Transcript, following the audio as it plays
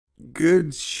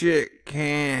good shit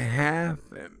can't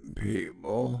happen,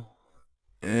 people.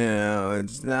 You know,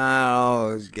 it's not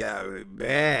always gotta be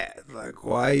bad. Like,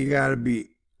 why you gotta be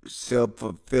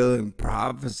self-fulfilling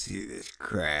prophecy, this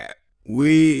crap?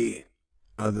 We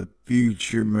are the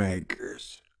future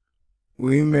makers.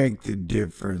 We make the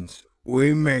difference.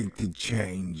 We make the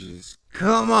changes.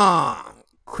 Come on,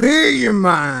 clear your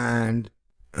mind,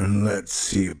 and let's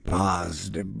see a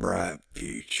positive, bright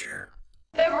future.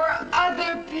 There were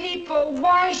other people.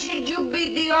 Why should you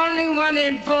be the only one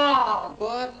involved?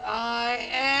 But I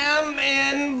am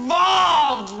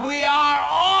involved. We are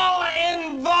all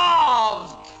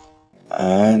involved.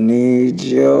 I need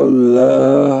your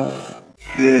love.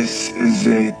 This is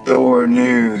a Thor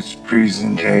News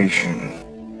presentation.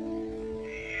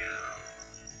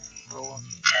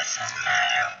 Doesn't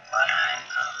matter what I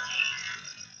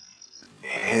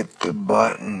believe. Hit the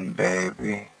button,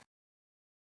 baby.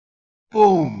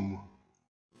 Boom.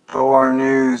 Thor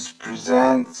News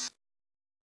presents.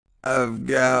 I've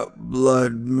got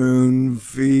blood moon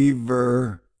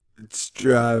fever. It's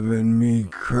driving me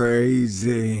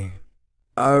crazy.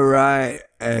 Alright,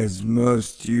 as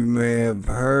most you may have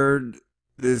heard,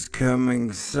 this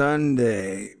coming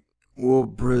Sunday we'll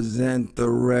present the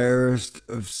rarest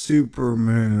of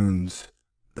supermoons.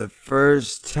 The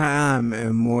first time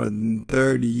in more than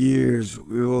 30 years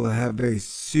we will have a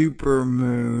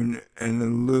supermoon and a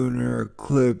lunar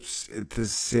eclipse at the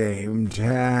same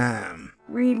time.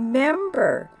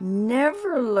 Remember,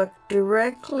 never look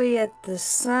directly at the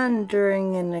sun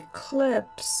during an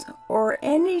eclipse or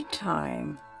any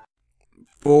time.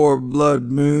 4 blood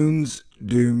moons,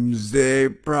 doomsday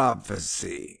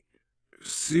prophecy.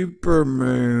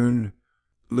 Supermoon,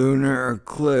 lunar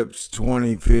eclipse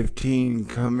 2015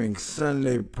 coming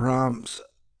Sunday prompts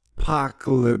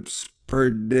apocalypse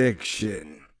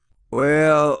prediction.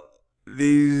 Well,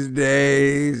 these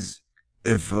days,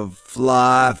 if a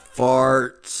fly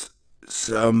farts,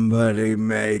 somebody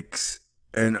makes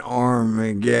an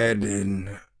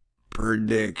Armageddon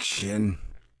prediction.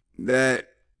 That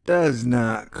does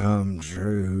not come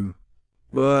true.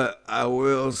 But I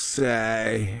will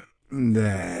say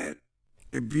that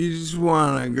if you just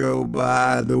want to go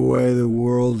by the way the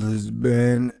world has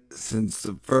been since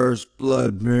the first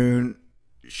blood moon,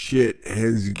 shit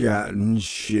has gotten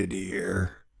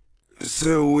shittier.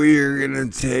 So we're gonna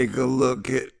take a look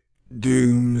at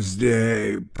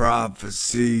doomsday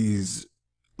prophecies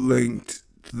linked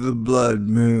to the blood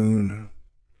moon.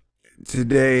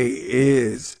 Today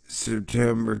is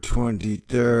September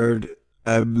 23rd.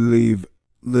 I believe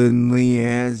Lynn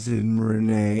Leaz and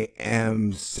Renee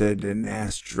M said an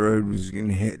asteroid was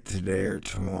gonna hit today or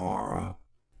tomorrow.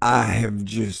 I have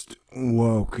just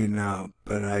woken up,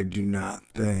 but I do not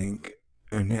think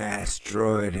an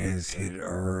asteroid has hit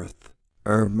Earth.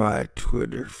 Or my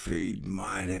Twitter feed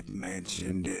might have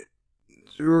mentioned it.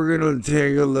 So we're gonna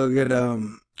take a look at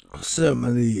some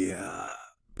of the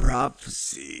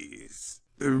prophecies.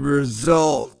 The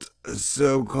result, a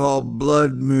so-called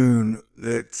blood moon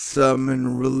that some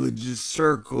in religious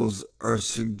circles are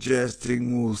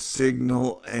suggesting will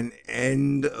signal an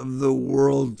end of the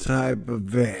world type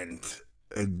event,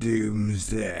 a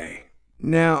doomsday.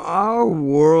 Now our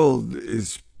world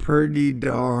is pretty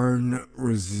darn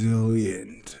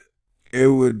resilient. It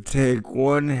would take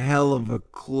one hell of a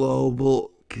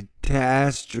global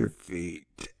catastrophe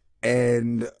to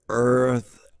end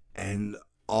Earth and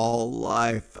all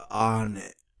life on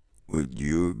it. Would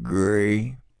you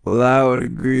agree? Well, I would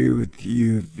agree with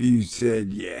you if you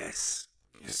said yes.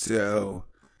 So,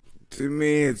 to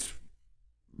me it's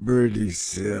pretty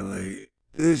silly.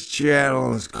 This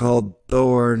channel is called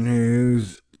Thor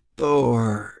News.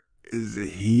 Thor is a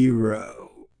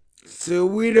hero. So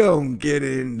we don't get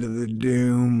into the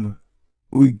doom.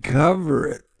 We cover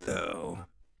it, though,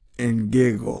 and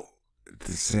giggle at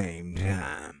the same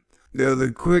time. Though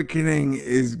the quickening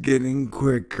is getting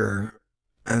quicker,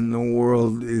 and the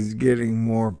world is getting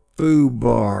more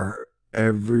foobar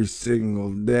every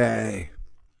single day.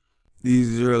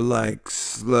 These are like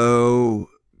slow,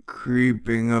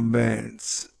 creeping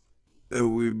events that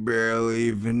we barely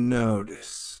even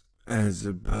notice, as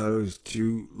opposed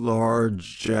to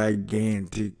large,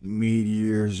 gigantic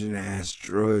meteors and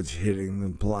asteroids hitting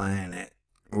the planet,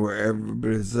 where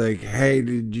everybody's like, hey,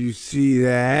 did you see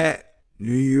that?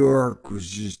 New York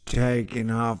was just taken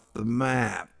off the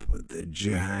map with a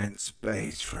giant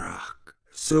space rock.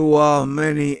 So while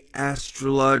many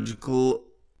astrological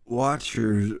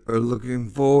watchers are looking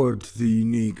forward to the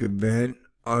unique event,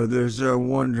 others are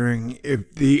wondering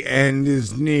if the end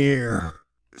is near.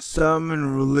 Some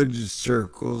in religious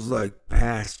circles, like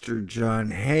Pastor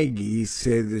John Hagee,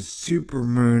 say the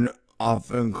supermoon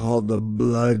often called the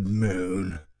blood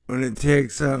moon. When it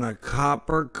takes on a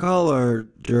copper color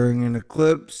during an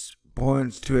eclipse,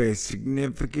 points to a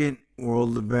significant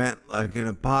world event like an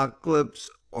apocalypse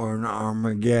or an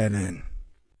Armageddon.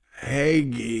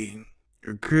 Hagee,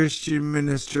 a Christian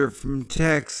minister from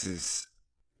Texas,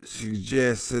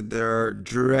 suggests that there are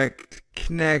direct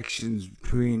connections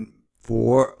between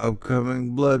 4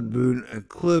 upcoming blood moon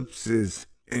eclipses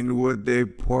and what they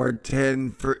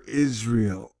portend for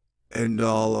Israel and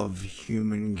all of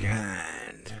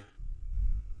humankind.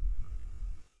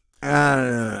 I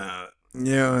don't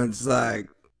know. It's like,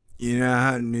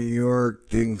 how New York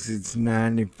thinks it's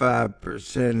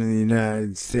 95% of the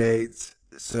United States?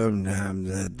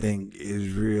 Sometimes I think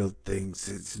Israel thinks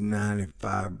it's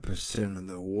 95% of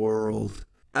the world.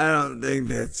 I don't think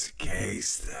that's the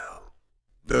case, though.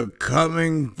 The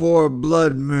coming 4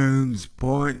 blood moons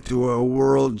point to a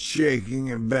world-shaking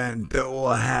event that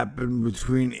will happen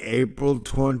between April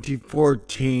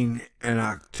 2014 and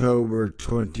October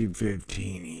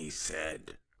 2015, he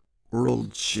said.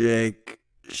 World shake,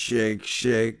 shake,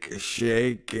 shake,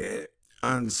 shake it.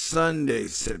 On Sunday,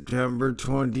 September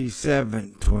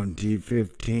 27,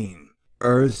 2015,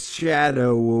 Earth's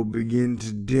shadow will begin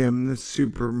to dim the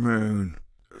supermoon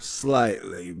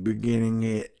slightly, beginning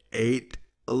at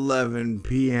 8:11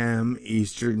 p.m.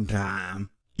 Eastern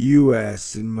Time,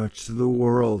 U.S. and much of the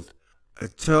world. A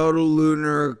total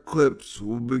lunar eclipse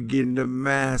will begin to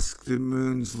mask the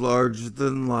moon's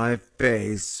larger-than-life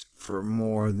face for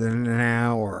more than an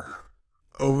hour.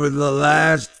 Over the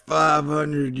last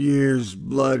 500 years,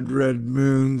 blood-red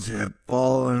moons have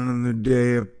fallen on the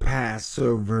day of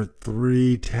Passover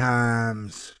 3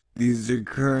 times. These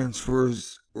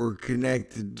occurrences were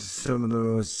connected to some of the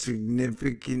most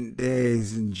significant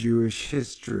days in Jewish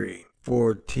history.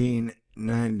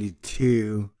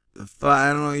 1492, the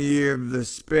final year of the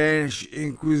Spanish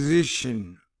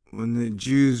Inquisition, when the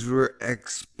Jews were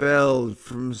expelled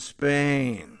from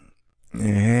Spain.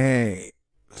 Hey,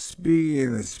 speaking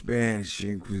of the Spanish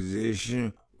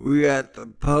Inquisition, we got the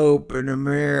Pope in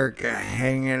America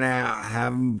hanging out,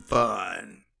 having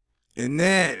fun. And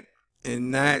then,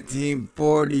 in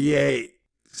 1948,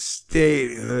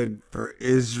 statehood for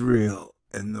Israel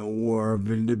and the War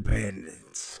of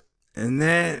Independence. And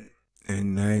then,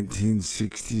 in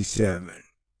 1967,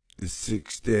 the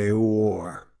 6-Day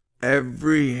War.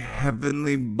 Every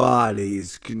heavenly body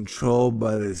is controlled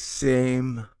by the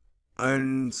same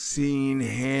unseen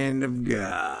hand of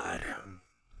God,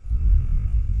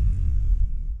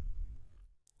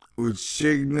 which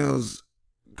signals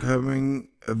coming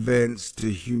events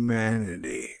to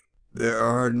humanity. There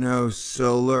are no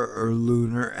solar or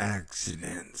lunar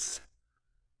accidents.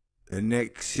 The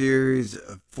next series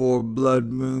of 4 blood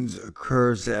moons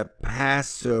occurs at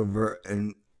Passover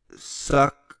and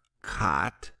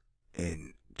Sukkot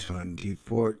in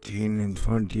 2014 and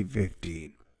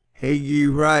 2015. Hagee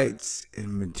writes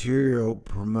in material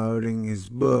promoting his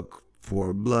book,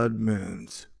 4 Blood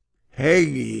Moons.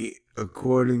 Hagee,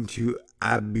 according to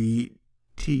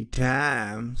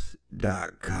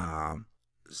ibttimes.com,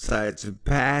 cites a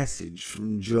passage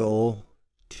from Joel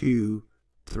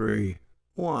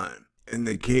 2:3-1 in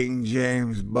the King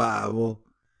James Bible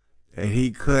that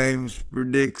he claims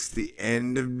predicts the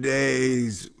end of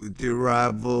days with the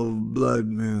arrival of blood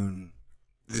moon.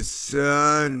 The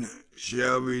sun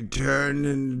shall be turned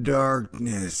into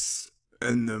darkness,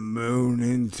 and the moon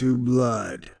into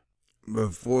blood,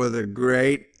 before the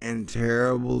great and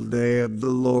terrible day of the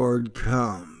Lord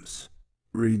comes,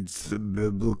 reads the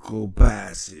biblical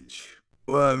passage.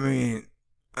 Well, I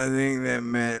think that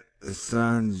meant the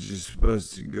sun's just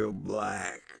supposed to go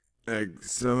black. Like,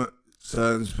 the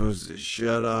sun's supposed to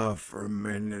shut off for a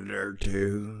minute or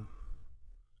two,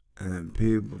 and then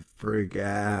people freak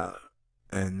out,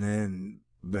 and then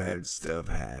bad stuff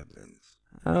happens.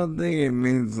 I don't think it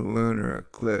means a lunar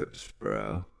eclipse,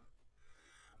 bro.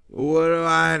 What do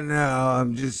I know?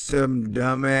 I'm just some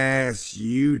dumbass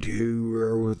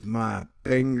YouTuber with my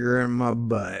finger in my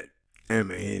butt.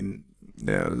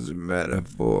 That was a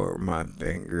metaphor. My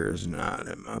finger is not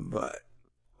in my butt.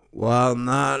 While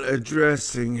not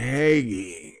addressing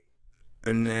Hagee, a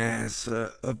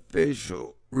NASA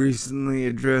official recently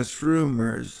addressed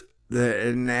rumors that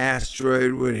an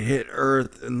asteroid would hit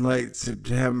Earth in late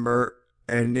September,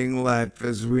 ending life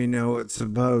as we know it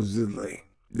supposedly.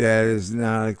 That is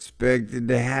not expected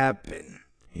to happen,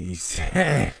 he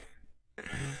said.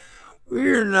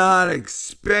 We're not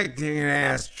expecting an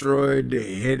asteroid to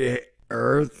hit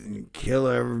Earth and kill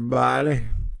everybody.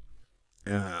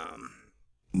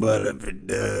 But if it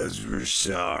does, we're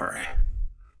sorry.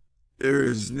 There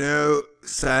is no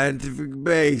scientific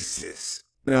basis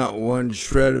not one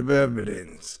shred of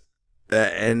evidence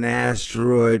that an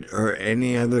asteroid or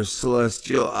any other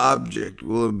celestial object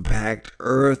will impact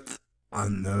Earth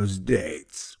on those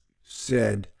dates,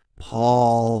 said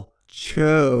Paul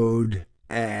Chode,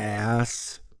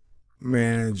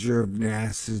 manager of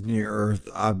NASA's Near-Earth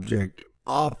Object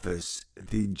Office at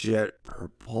the Jet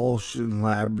Propulsion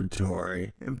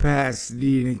Laboratory in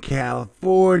Pasadena,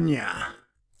 California.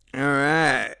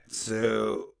 Alright,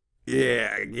 so,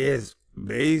 yeah, I guess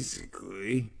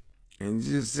basically, it's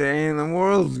just saying the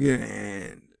world's gonna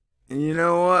end. And you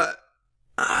know what?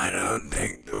 I don't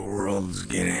think the world's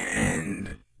gonna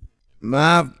end.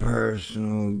 My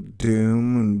personal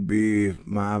doom would be if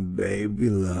my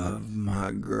baby love,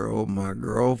 my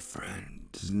girlfriend,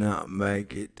 does not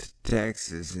make it to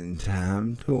Texas in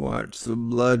time to watch the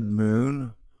blood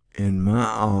moon in my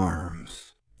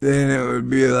arms. Then it would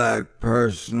be like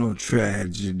personal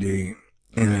tragedy,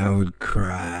 and I would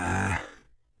cry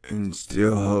and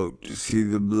still hope to see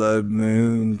the blood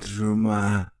moon through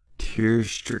my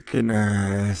tear-stricken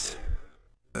eyes.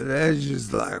 But that's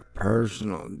just like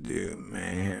personal doom,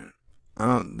 man. I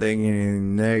don't think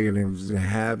anything negative's gonna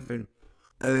happen.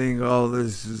 I think all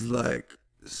this is like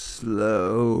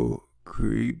slow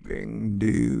creeping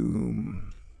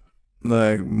doom.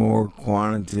 Like more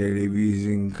quantitative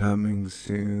easing coming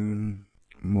soon.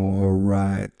 More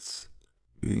rights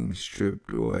being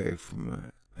stripped away from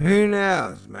us. Who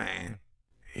knows, man?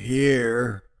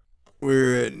 Here,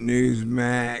 we're at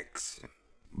Newsmax.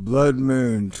 Blood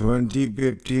Moon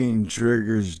 2015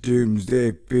 triggers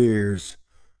doomsday fears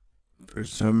for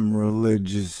some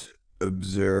religious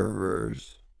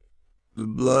observers. The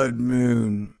blood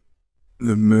moon.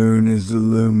 The moon is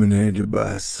illuminated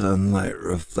by sunlight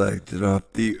reflected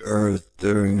off the earth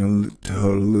during a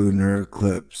total lunar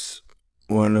eclipse,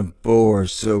 one of 4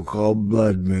 so-called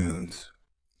blood moons.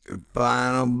 The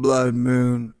final blood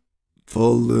moon,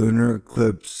 full lunar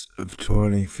eclipse of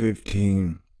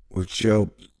 2015, which shall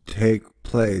take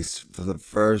place for the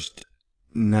first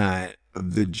night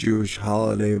of the Jewish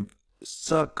holiday of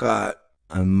Sukkot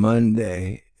on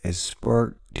Monday, has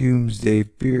sparked doomsday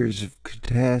fears of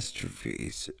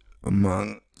catastrophes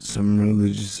among some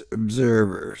religious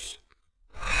observers.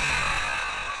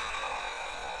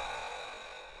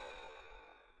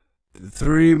 The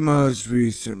 3 most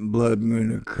recent blood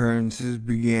moon occurrences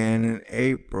began in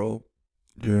April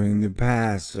during the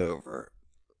Passover,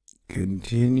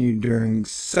 continued during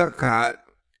Sukkot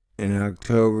in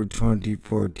October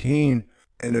 2014,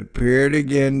 and appeared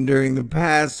again during the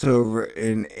Passover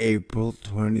in April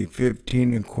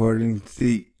 2015, according to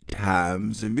the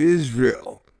Times of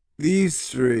Israel. These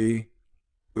 3,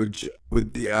 which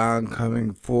with the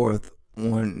oncoming 4th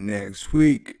one next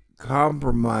week,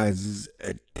 compromises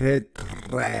a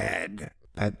tetrad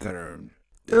pattern.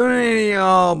 Don't any of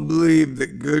y'all believe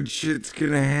that good shit's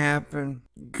gonna happen?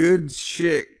 Good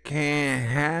shit can't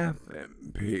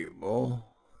happen, people.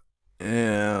 You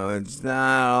know, it's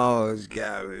not always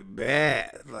gotta be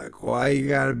bad. Like, why you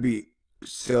gotta be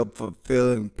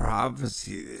self-fulfilling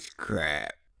prophecy, this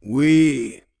crap?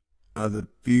 We are the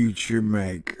future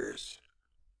makers.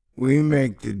 We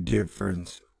make the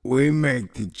difference. We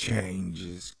make the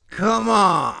changes. Come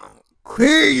on,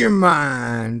 clear your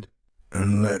mind,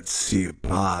 and let's see a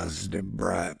positive,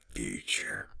 bright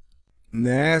future.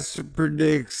 NASA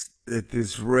predicts that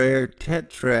this rare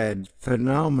tetrad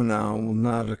phenomenon will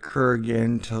not occur again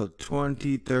until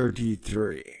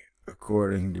 2033,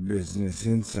 according to Business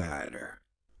Insider.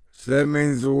 So that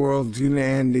means the world's gonna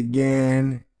end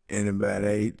again in about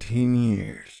 18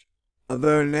 years.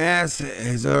 Although NASA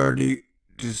has already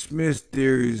dismissed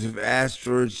theories of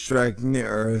asteroids striking the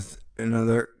Earth and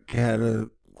other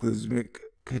cataclysmic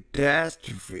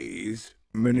catastrophes,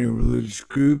 many religious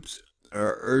groups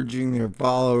are urging their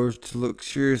followers to look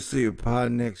seriously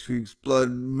upon next week's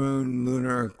blood moon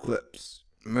lunar eclipse.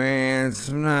 Man,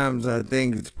 sometimes I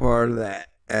think it's part of that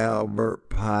Albert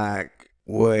Pike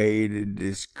way to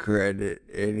discredit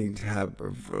any type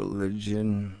of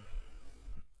religion,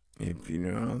 if you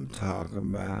know what I'm talking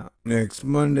about. Next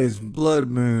Monday's blood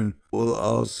moon will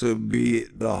also be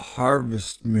the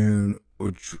harvest moon,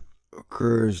 which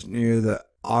occurs near the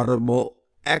autumnal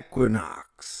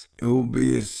equinox. It will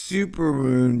be a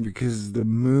supermoon because the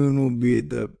moon will be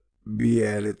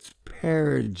at its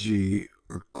perigee,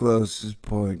 or closest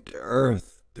point to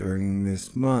Earth, during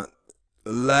this month.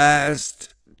 The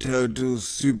last total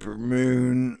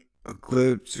supermoon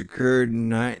eclipse occurred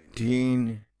in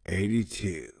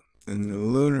 1982. And the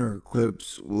lunar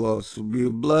eclipse will also be a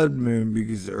blood moon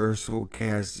because the Earth will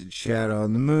cast its shadow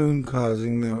on the moon,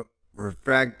 causing the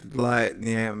refracted light in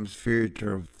the atmosphere to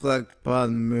reflect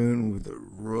upon the moon with a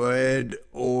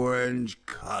red-orange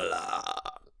color.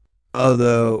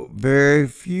 Although very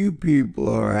few people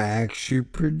are actually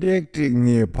predicting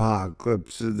the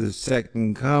apocalypse of the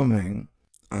second coming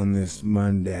on this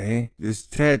Monday, this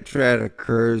tetrad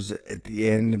occurs at the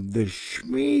end of the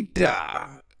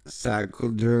Shemitah cycle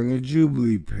during a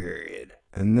Jubilee period,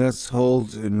 and thus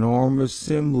holds enormous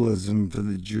symbolism for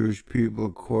the Jewish people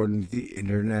according to the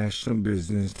International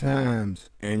Business Times.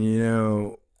 And you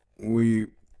know, we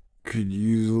could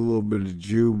use a little bit of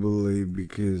Jubilee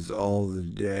because all the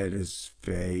debt is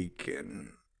fake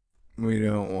and we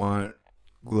don't want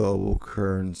global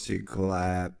currency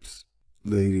collapse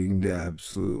leading to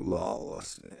absolute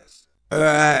lawlessness.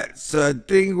 Alright, so I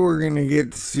think we're gonna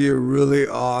get to see a really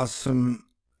awesome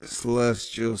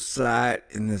celestial sight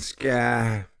in the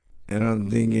sky. I don't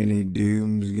think any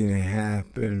doom's gonna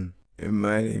happen. It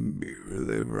might even be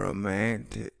really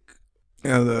romantic.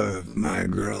 Although if my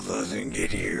girl doesn't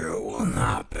get here, it will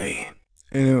not be.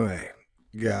 Anyway,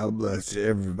 God bless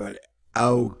everybody.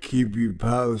 I will keep you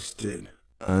posted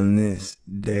on this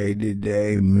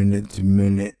day-to-day,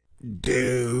 minute-to-minute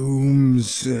doom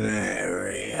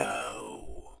scenario.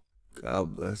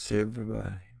 God bless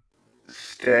everybody.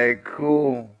 Stay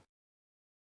cool.